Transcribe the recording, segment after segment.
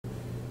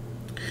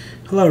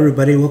Hello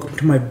everybody, welcome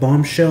to my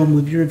Bombshell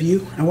movie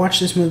review. I watched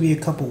this movie a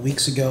couple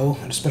weeks ago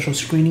at a special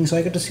screening, so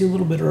I got to see it a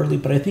little bit early,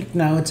 but I think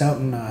now it's out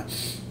in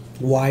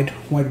wide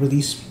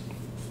release.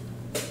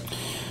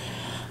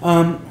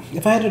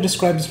 If I had to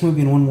describe this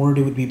movie in one word,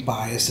 it would be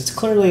biased. It's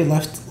clearly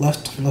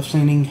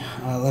left-leaning,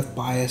 left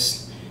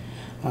biased,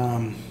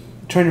 trying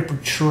to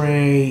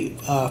portray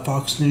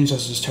Fox News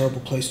as this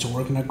terrible place to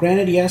work. Now,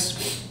 granted,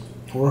 yes,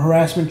 there were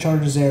harassment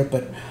charges there,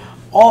 but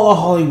all of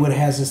Hollywood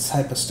has this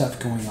type of stuff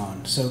going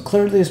on. So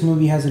clearly this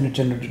movie has an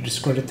agenda to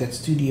discredit that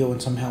studio and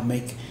somehow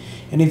make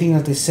anything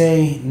that they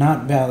say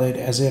not valid,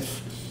 as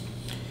if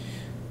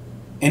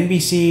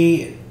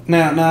NBC...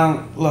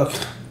 Now, look,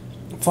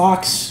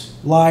 Fox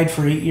lied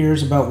for 8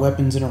 years about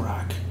weapons in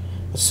Iraq,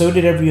 but so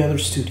did every other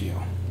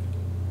studio.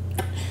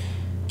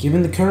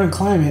 Given the current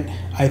climate,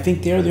 I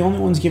think they're the only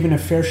ones giving a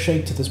fair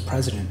shake to this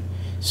president.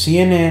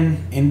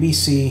 CNN,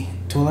 NBC,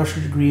 to a lesser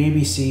degree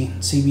ABC,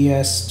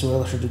 CBS to a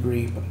lesser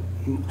degree, but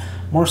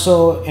more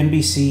so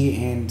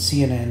NBC and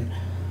CNN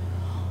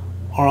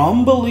are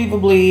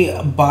unbelievably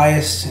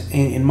biased.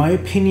 In my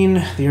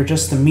opinion, they are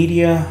just the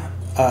media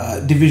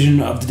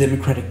division of the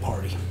Democratic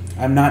Party.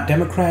 I'm not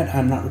Democrat,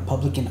 I'm not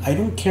Republican, I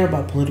don't care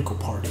about political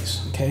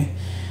parties, okay?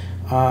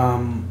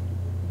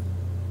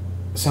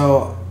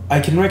 So I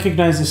can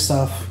recognize this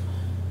stuff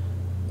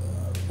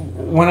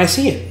when I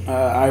see it.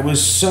 I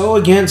was so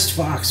against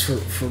Fox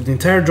for the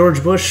entire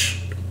George Bush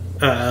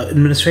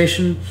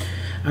administration.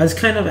 I was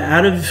kind of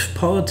out of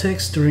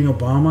politics during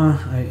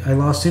Obama. I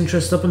lost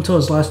interest up until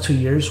his last 2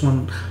 years,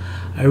 when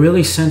I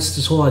really sensed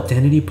this whole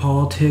identity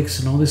politics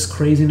and all this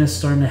craziness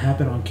starting to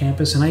happen on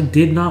campus, and I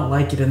did not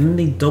like it. And then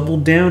they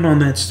doubled down on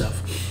that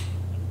stuff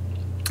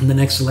in the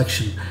next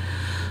election.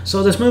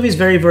 So this movie is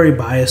very, very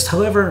biased.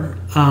 However,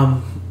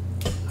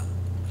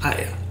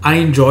 I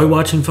enjoy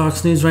watching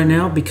Fox News right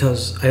now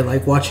because I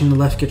like watching the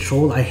left get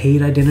trolled. I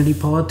hate identity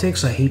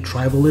politics. I hate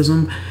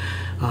tribalism.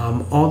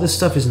 All this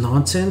stuff is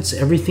nonsense.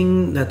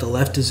 Everything that the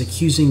left is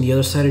accusing the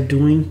other side of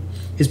doing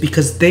is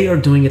because they are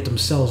doing it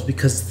themselves,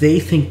 because they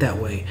think that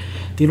way.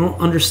 They don't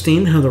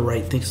understand how the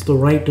right thinks. The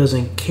right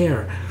doesn't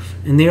care.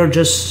 And they are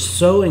just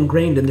so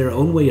ingrained in their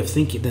own way of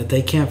thinking that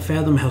they can't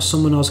fathom how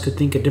someone else could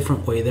think a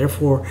different way.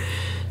 Therefore,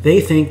 they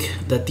think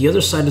that the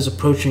other side is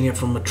approaching it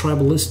from a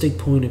tribalistic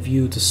point of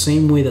view, the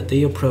same way that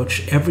they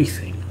approach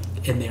everything,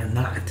 and they're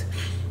not.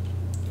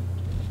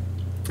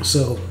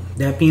 So,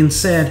 that being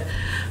said,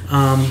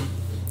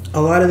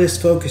 a lot of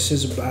this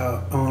focuses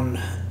on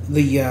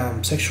the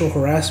sexual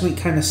harassment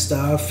kind of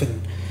stuff,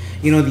 and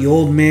the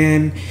old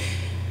man.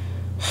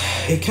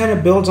 It kind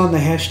of builds on the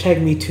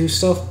hashtag #MeToo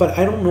stuff, but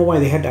I don't know why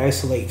they had to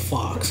isolate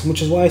Fox,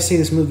 which is why I say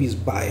this movie is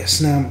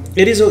biased. Now,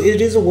 it is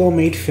a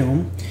well-made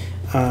film.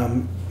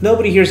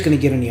 Nobody here is going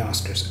to get any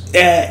Oscars,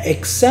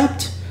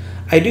 except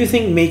I do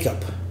think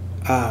makeup.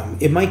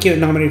 It might get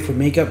nominated for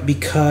makeup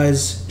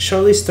because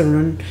Charlize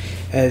Theron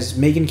as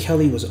Megyn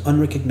Kelly was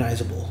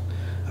unrecognizable.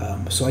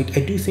 So I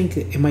do think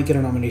that it might get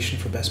a nomination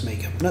for Best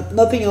Makeup.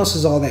 Nothing else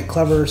is all that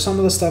clever. Some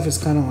of the stuff is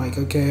kind of like,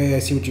 okay, I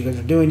see what you guys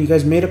are doing. You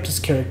guys made up this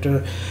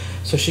character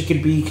so she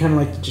could be kind of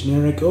like the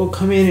generic, oh,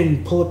 come in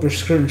and pull up your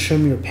skirt and show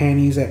me your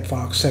panties at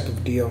Fox type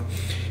of deal.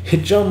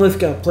 And John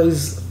Lithgow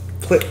plays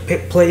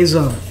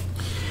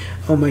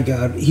oh my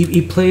god,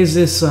 he plays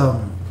this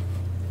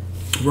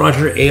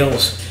Roger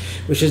Ailes,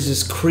 which is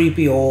this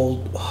creepy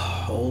old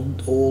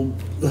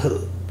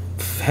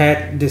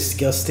fat,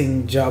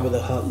 disgusting Jabba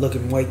the Hutt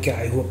looking white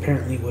guy who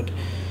apparently would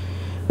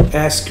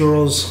ask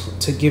girls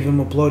to give him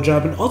a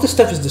blowjob, and all this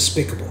stuff is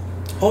despicable.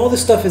 All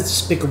this stuff is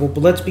despicable,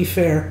 but let's be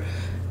fair.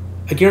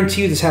 I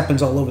guarantee you this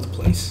happens all over the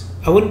place.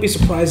 I wouldn't be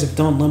surprised if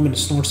Don Lemon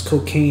snorts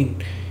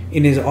cocaine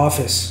in his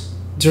office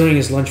during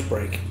his lunch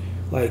break.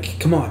 Like,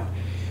 come on.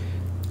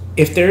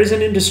 If there is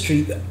an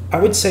industry, I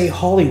would say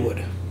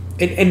Hollywood.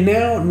 And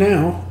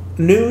now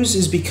news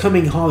is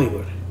becoming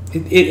Hollywood.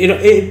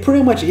 It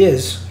pretty much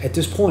is at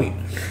this point.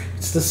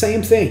 It's the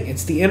same thing.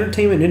 It's the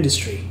entertainment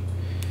industry.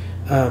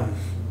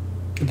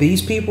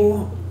 These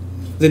people,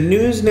 the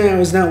news now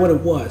is not what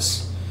it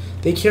was.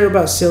 They care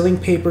about selling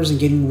papers and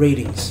getting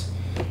ratings.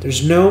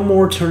 There's no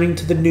more turning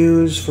to the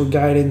news for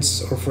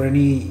guidance or for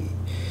any...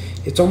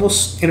 It's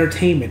almost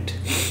entertainment.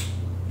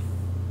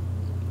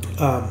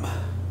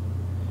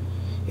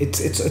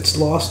 It's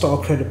lost all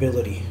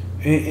credibility.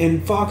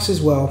 And Fox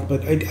as well,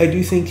 but I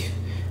do think...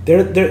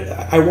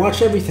 I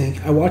watch everything.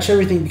 I watch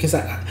everything because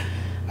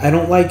I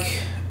don't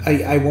like...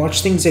 I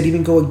watch things that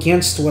even go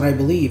against what I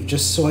believe,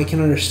 just so I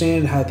can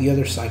understand how the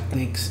other side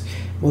thinks.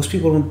 Most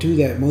people don't do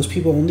that. Most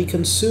people only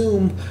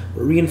consume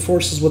what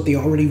reinforces what they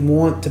already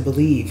want to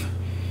believe.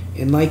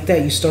 And like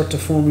that, you start to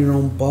form your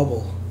own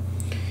bubble.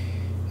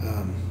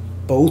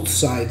 Both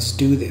sides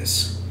do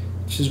this,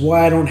 which is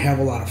why I don't have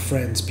a lot of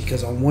friends,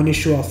 because on one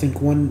issue I'll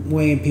think one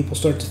way and people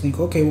start to think,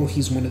 okay, well,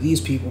 he's one of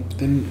these people. But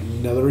then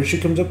another issue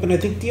comes up and I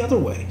think the other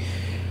way.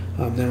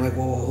 They're like,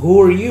 well, who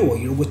are you? Well,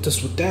 you're with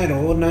this, with that.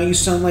 Oh, now you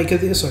sound like a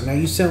this, or now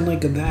you sound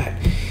like a that.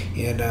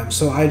 And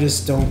so I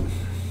just don't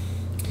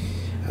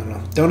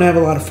have a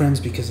lot of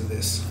friends because of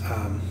this.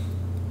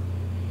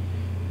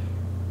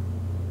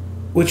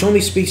 which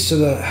only speaks to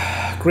the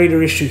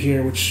greater issue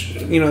here. Which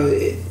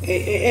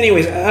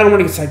anyways, I don't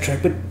want to get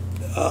sidetracked, but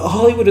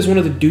Hollywood is one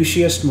of the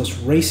douchiest, most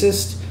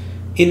racist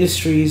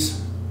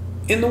industries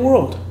in the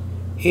world,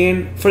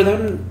 and for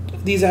them,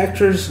 these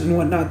actors and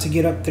whatnot, to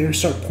get up there and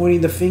start pointing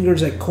the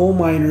fingers at coal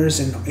miners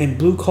and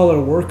blue collar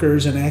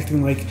workers and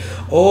acting like,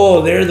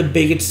 oh, they're the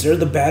bigots, they're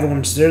the bad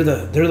ones, they're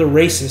the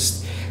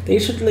racists. They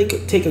should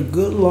take a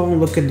good long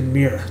look in the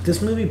mirror. This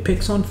movie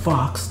picks on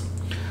Fox,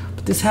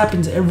 but this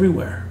happens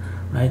everywhere,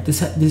 right? This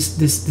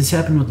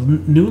happened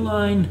with New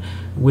Line,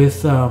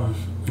 with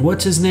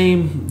what's his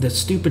name, that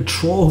stupid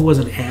troll who was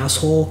an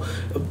asshole.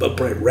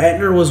 Brett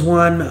Ratner was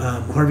one.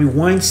 Harvey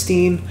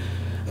Weinstein.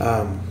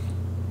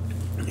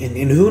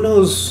 And who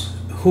knows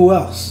who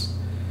else.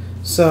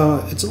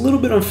 So it's a little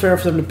bit unfair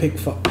for them to pick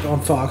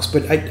on Fox,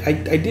 but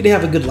I did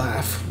have a good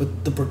laugh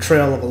with the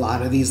portrayal of a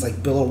lot of these,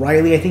 like Bill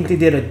O'Reilly. I think they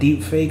did a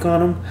deep fake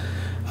on him.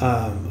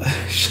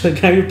 The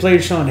guy who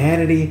played Sean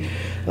Hannity,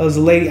 that was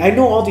a lady. I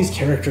know all these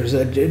characters.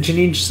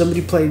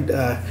 Somebody played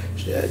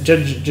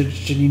Judge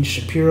Janine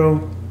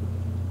Shapiro.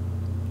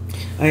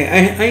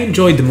 I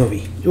enjoyed the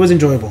movie. It was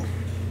enjoyable.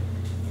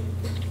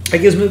 I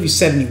guess movie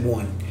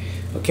 71.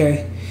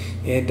 Okay.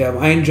 And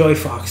I enjoy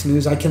Fox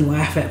News. I can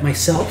laugh at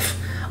myself.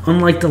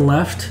 Unlike the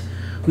left,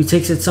 who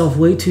takes itself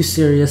way too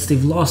serious.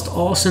 They've lost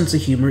all sense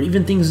of humor.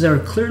 Even things that are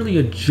clearly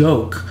a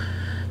joke,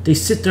 they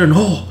sit there and,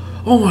 oh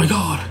my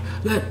God,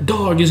 that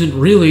dog isn't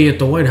really at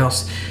the White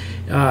House.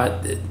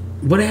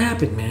 What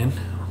happened, man?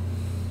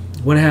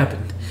 What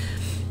happened?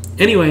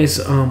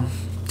 Anyways,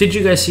 did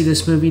you guys see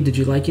this movie? Did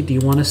you like it? Do you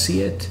want to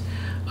see it?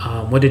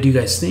 What did you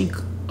guys think?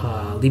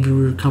 Leave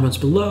your comments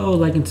below,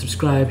 like and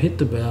subscribe, hit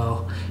the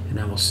bell, and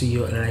I will see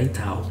you later.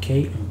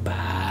 Okay,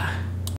 bye.